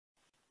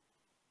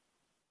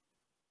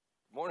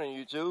Morning,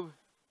 YouTube.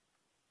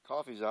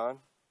 Coffee's on.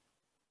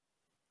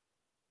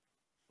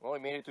 Well, we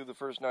made it through the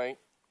first night,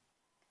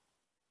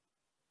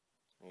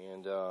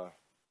 and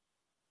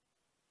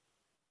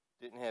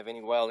didn't have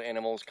any wild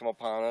animals come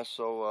upon us,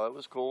 so it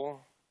was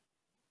cool.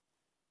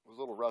 It was a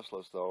little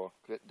restless, though.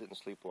 Didn't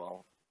sleep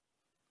well.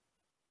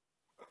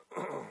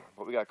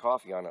 But we got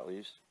coffee on, at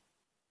least.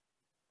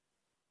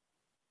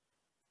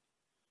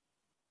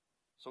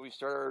 So we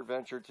started our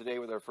adventure today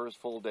with our first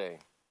full day.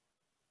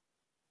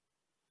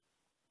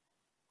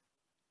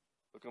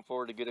 Looking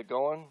forward to get it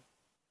going.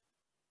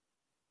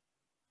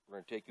 We're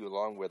going to take you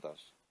along with us.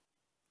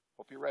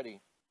 Hope you're ready.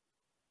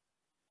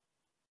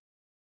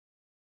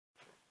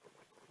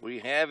 We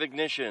have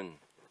ignition.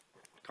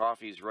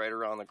 Coffee's right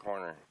around the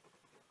corner.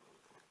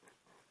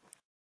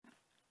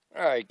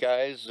 Alright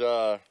guys,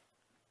 no,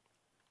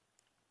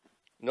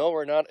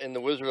 we're not in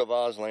the Wizard of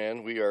Oz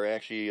land. We are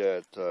actually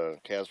at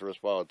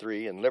Casverus Wild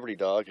 3, and Liberty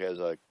Dog has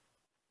a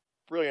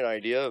brilliant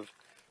idea of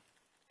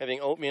having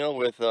oatmeal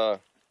with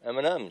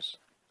M&Ms.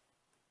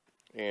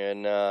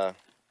 And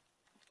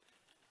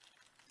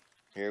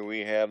here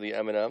we have the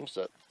M&Ms,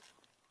 that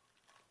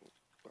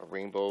a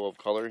rainbow of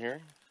color here.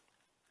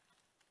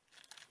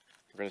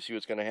 We're going to see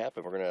what's going to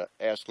happen. We're going to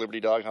ask Liberty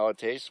Dog how it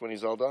tastes when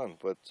he's all done.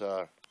 But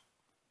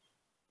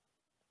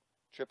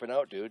tripping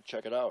out, dude.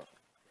 Check it out.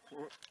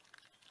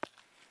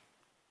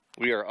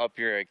 We are up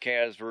here at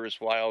Casverus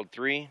Wild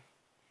 3.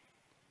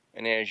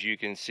 And as you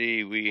can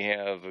see, we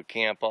have a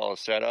camp all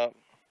set up.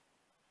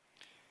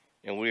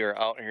 And we are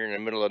out here in the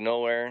middle of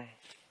nowhere.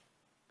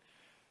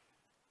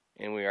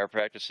 And we are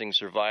practicing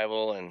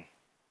survival and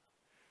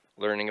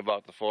learning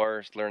about the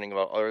forest, learning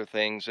about other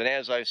things. And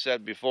as I've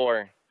said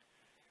before,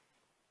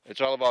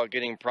 it's all about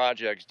getting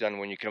projects done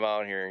when you come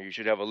out here. You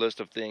should have a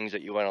list of things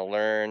that you want to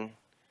learn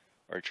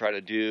or try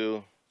to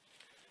do.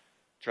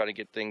 Try to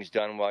get things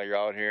done while you're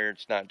out here.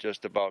 It's not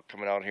just about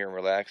coming out here and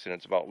relaxing.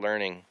 It's about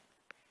learning.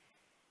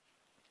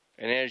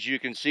 And as you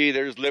can see,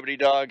 there's Liberty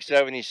Dog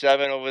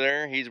 77 over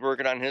there. He's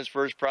working on his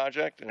first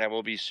project, and I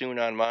will be soon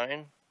on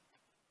mine.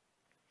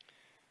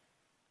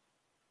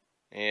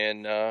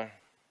 And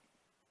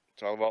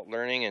it's all about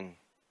learning and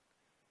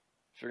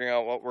figuring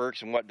out what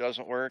works and what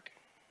doesn't work,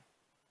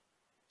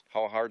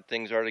 how hard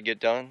things are to get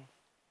done.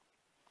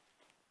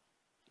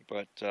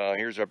 But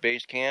here's our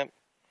base camp,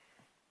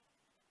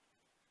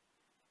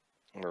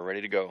 and we're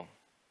ready to go.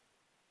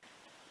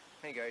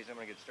 Hey guys, I'm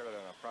going to get started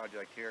on a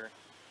project here.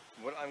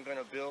 What I'm going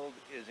to build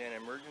is an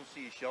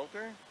emergency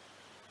shelter,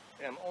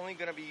 and I'm only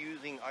going to be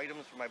using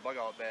items from my bug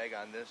out bag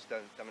on this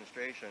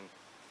demonstration.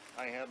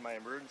 I have my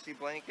emergency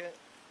blanket,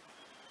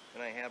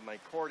 and I have my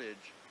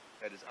cordage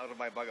that is out of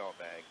my bug out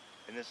bag.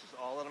 And this is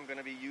all that I'm going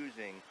to be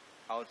using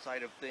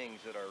outside of things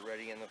that are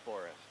ready in the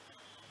forest.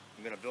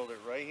 I'm going to build it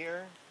right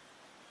here,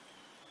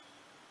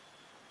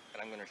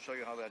 and I'm going to show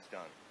you how that's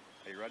done.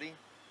 Are you ready?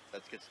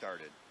 Let's get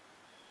started.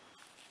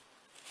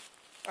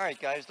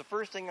 Alright guys, the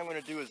first thing I'm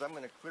going to do is I'm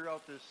going to clear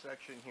out this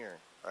section here.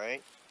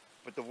 Alright?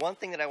 But the one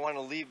thing that I want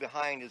to leave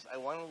behind is I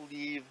want to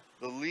leave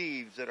the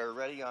leaves that are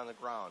ready on the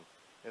ground.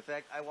 In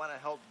fact, I want to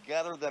help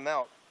gather them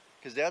out,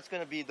 because that's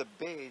going to be the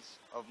base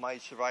of my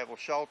survival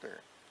shelter.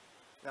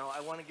 Now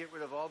I want to get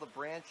rid of all the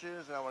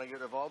branches, and I want to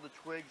get rid of all the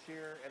twigs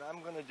here, and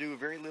I'm going to do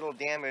very little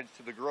damage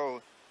to the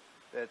growth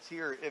that's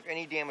here, if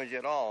any damage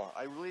at all.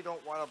 I really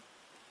don't want to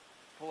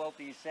pull out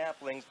these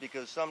saplings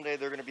because someday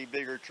they're going to be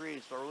bigger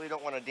trees, so I really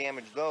don't want to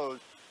damage those.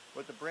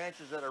 But the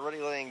branches that are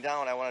already laying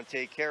down, I want to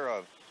take care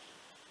of.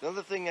 The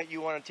other thing that you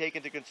want to take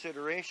into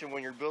consideration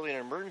when you're building an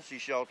emergency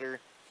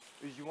shelter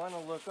is you want to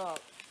look up,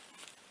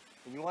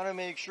 and you want to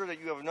make sure that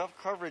you have enough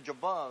coverage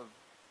above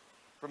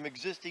from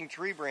existing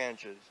tree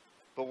branches.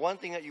 But one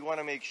thing that you want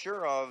to make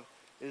sure of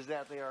is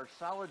that they are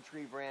solid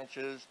tree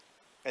branches,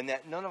 and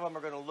that none of them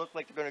are going to look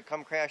like they're going to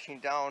come crashing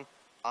down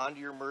onto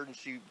your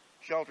emergency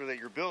shelter that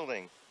you're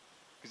building.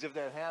 Because if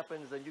that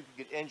happens, then you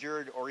could get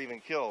injured or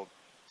even killed.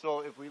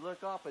 So if we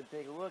look up and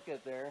take a look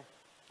at there,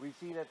 we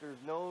see that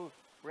there's no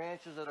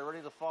branches that are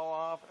ready to fall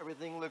off.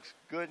 Everything looks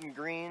good and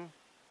green,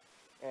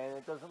 and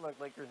it doesn't look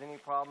like there's any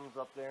problems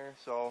up there.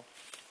 So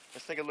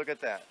let's take a look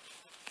at that.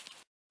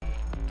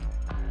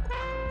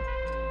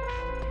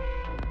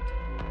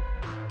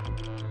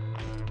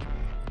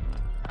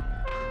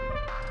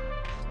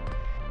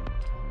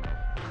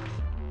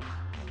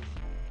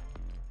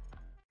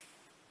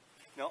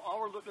 Now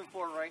all we're looking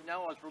for right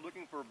now is we're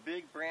looking for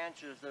big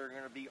branches that are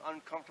going to be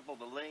uncomfortable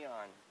to lay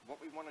on. What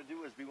we want to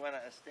do is we want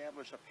to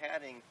establish a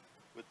padding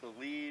with the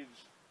leaves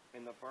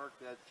and the bark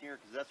that's here,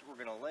 because that's what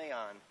we're going to lay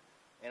on.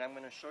 And I'm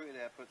going to show you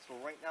that. But so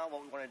right now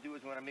what we want to do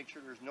is we want to make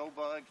sure there's no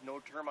bugs, no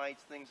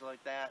termites, things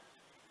like that.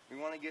 We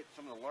want to get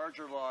some of the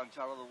larger logs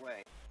out of the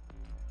way.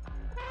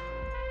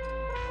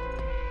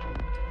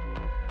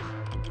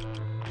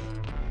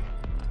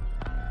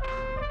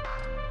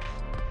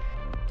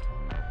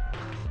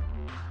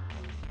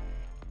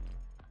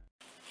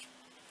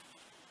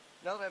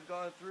 Now that I've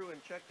gone through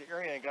and checked the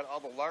area and got all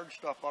the large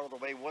stuff out of the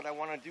way, what I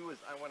want to do is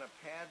I want to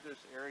pad this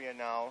area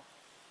now,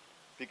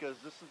 because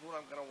this is what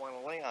I'm going to want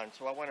to lay on.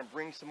 So I want to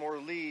bring some more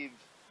leaves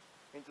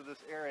into this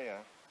area.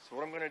 So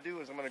what I'm going to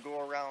do is I'm going to go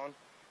around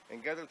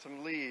and gather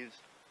some leaves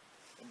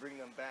and bring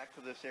them back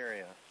to this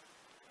area.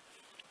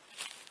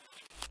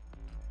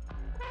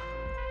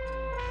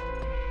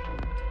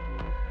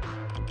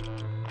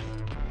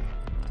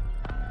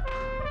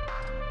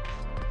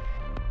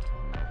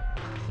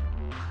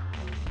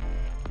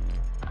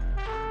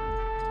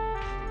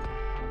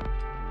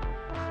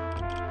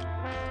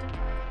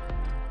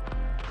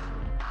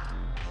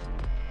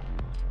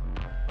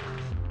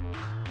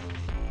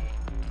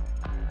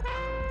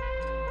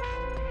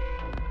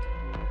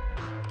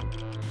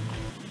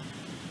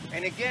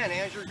 And again,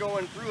 as you're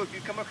going through, if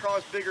you come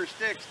across bigger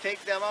sticks,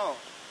 take them out.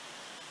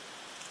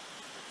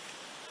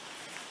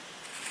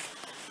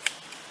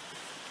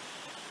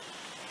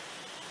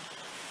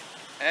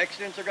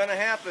 Accidents are going to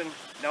happen.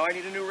 Now I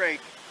need a new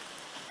rake.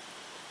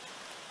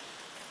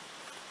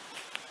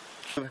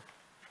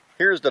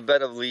 Here's the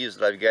bed of leaves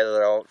that I've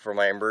gathered out for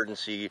my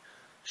emergency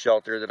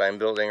shelter that I'm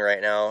building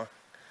right now.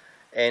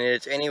 And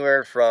it's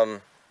anywhere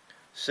from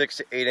 6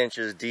 to 8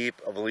 inches deep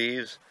of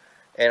leaves.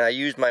 And I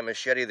used my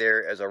machete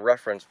there as a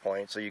reference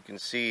point so you can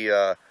see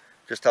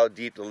just how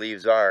deep the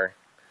leaves are.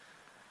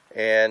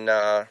 And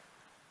I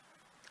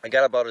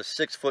got about a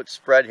 6-foot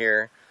spread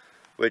here,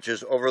 which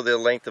is over the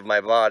length of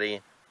my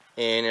body.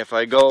 And if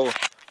I go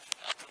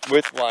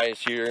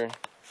widthwise here,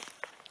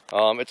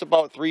 it's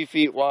about 3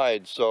 feet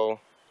wide. So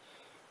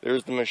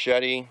there's the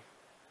machete,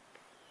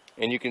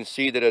 and you can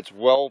see that it's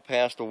well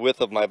past the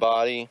width of my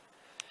body.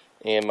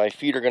 And my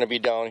feet are going to be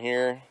down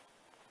here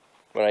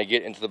when I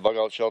get into the bug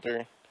out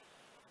shelter.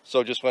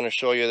 So just want to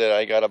show you that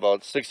I got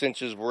about 6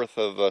 inches worth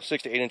of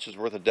 6 to 8 inches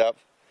worth of depth,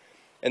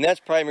 and that's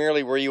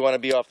primarily where you want to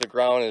be off the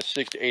ground, is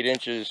 6 to 8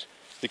 inches,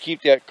 to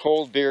keep that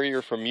cold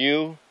barrier from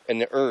you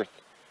and the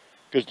earth,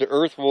 because the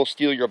earth will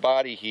steal your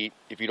body heat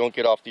if you don't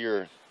get off the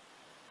earth.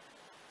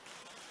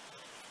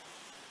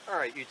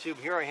 Alright YouTube,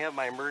 here I have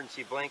my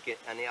emergency blanket.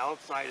 On the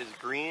outside is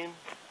green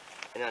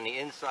and on the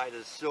inside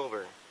is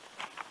silver.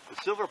 The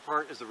silver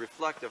part is the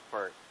reflective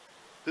part.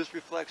 This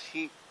reflects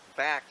heat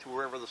back to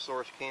wherever the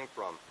source came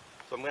from.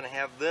 So I'm going to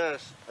have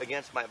this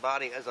against my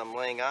body as I'm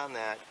laying on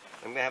that.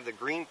 I'm going to have the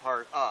green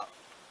part up.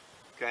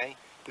 Okay?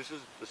 This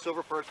is the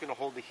silver part's going to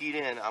hold the heat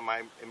in on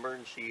my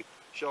emergency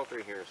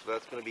shelter here. So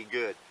that's going to be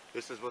good.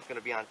 This is what's going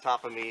to be on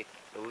top of me.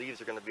 The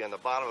leaves are going to be on the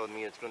bottom of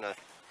me. It's going to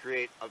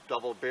create a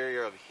double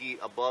barrier of heat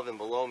above and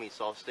below me,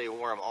 so I'll stay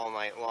warm all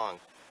night long.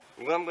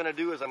 And what I'm going to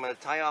do is I'm going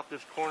to tie off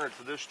this corner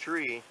to this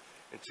tree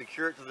and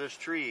secure it to this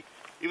tree.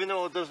 Even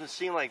though it doesn't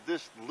seem like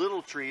this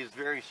little tree is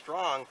very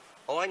strong,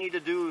 all I need to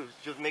do is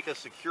just make a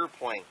secure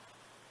point.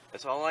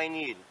 That's all I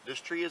need.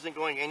 This tree isn't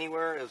going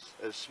anywhere.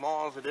 As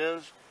small as it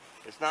is,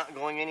 it's not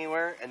going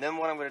anywhere. And then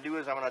what I'm going to do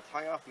is I'm going to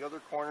tie off the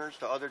other corners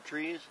to other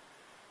trees.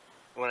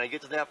 When I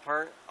get to that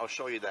part, I'll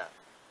show you that.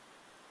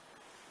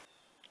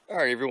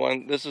 Alright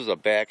everyone, this is a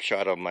back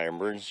shot of my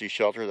emergency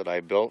shelter that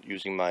I built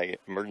using my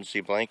emergency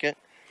blanket.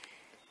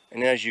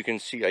 And as you can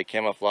see, I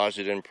camouflaged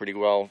it in pretty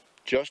well,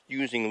 just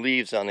using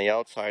leaves on the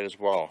outside as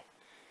well.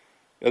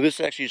 Now this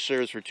actually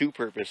serves for two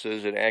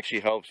purposes. It actually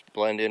helps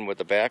blend in with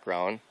the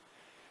background,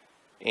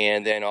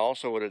 and then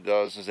also what it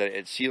does is that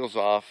it seals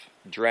off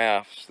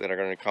drafts that are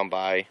going to come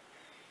by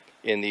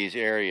in these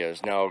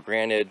areas. Now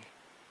granted,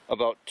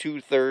 about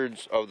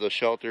 2/3 of the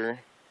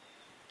shelter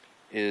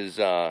is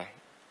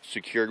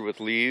secured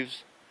with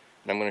leaves,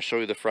 and I'm going to show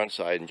you the front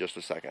side in just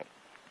a second.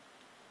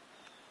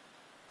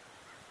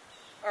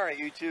 Alright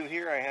YouTube,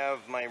 here I have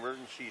my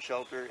emergency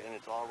shelter and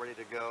it's all ready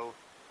to go.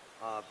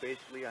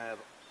 Basically I have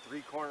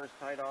 3 corners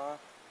tied off,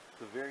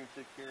 the very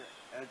secure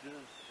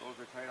edges, those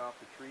are tied off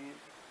the trees.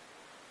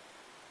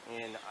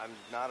 And I'm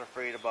not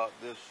afraid about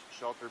this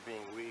shelter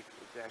being weak.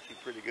 It's actually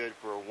pretty good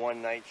for a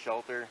one-night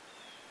shelter.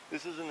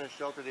 This isn't a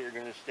shelter that you're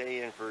going to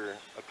stay in for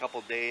a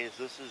couple days.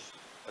 This is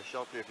a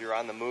shelter if you're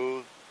on the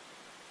move.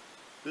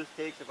 This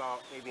takes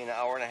about maybe an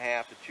hour and a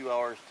half to 2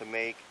 hours to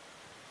make,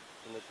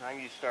 from the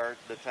time you start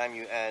to the time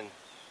you end.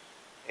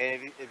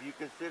 And if you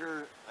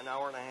consider an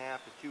hour and a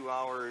half to 2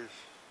 hours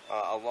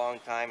a long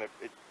time,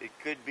 it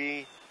could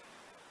be,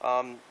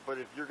 but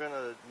if you're going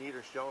to need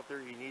a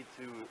shelter, you need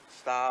to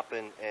stop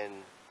and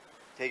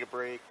take a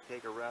break,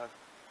 take a rest.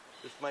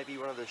 This might be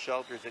one of the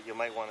shelters that you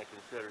might want to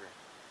consider.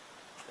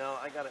 Now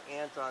I got an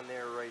ant on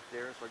there right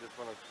there, so I just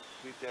want to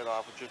sweep that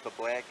off with just a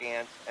black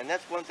ant. And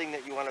that's one thing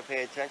that you want to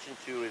pay attention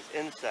to is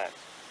insects.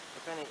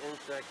 What kind of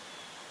insects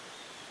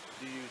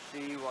do you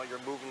see while you're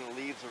moving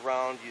the leaves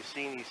around? Do you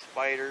see any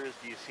spiders?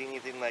 Do you see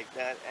anything like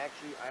that?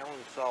 Actually, I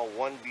only saw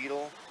one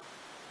beetle,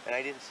 and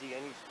I didn't see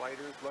any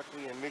spiders.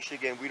 Luckily in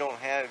Michigan, we don't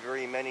have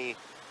very many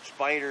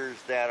spiders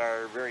that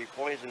are very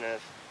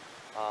poisonous,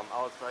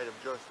 outside of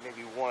just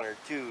maybe 1 or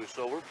 2.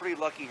 So we're pretty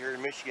lucky here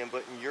in Michigan,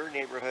 but in your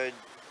neighborhood,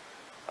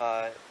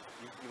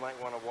 you might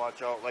want to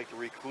watch out. Like the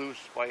recluse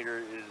spider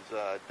is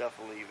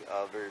definitely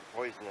very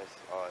poisonous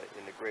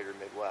in the greater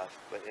Midwest,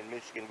 but in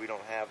Michigan we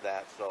don't have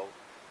that, so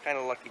kind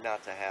of lucky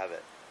not to have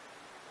it.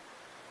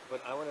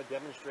 But I want to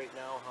demonstrate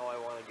now how I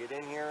want to get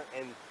in here,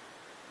 and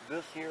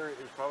this here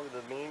is probably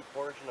the main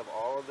portion of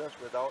all of this.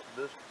 Without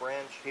this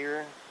branch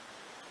here,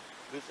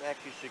 this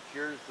actually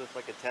secures this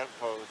like a tent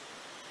post.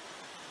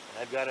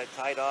 And I've got it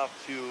tied off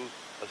to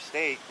a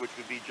stake, which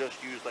would be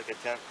just used like a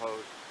tent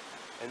post.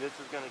 And this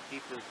is going to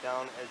keep this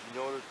down. As you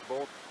notice,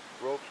 both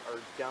ropes are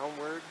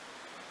downward,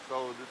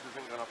 so this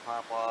isn't going to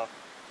pop off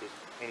just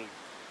any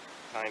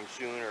time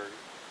soon, or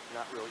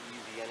not real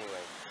easy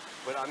anyway.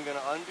 But I'm going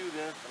to undo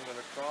this. I'm going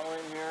to crawl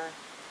in here,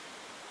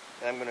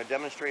 and I'm going to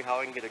demonstrate how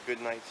I can get a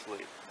good night's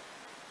sleep.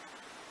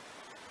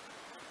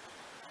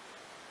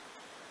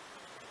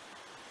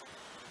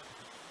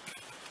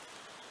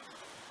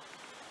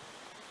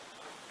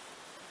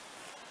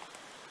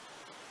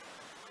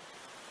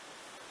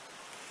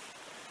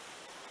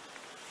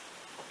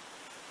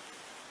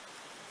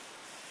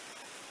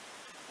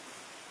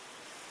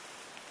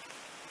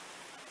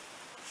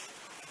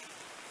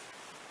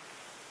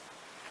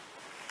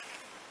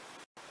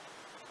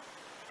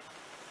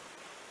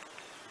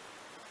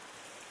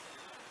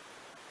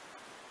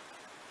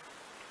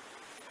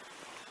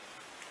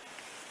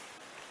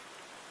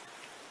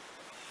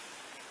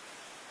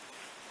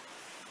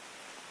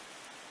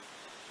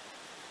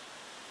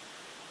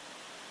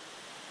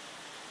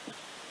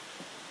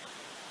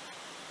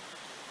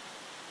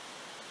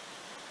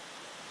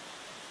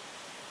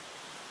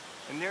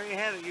 And there you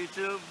have it,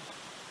 YouTube.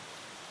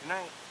 Good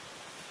night.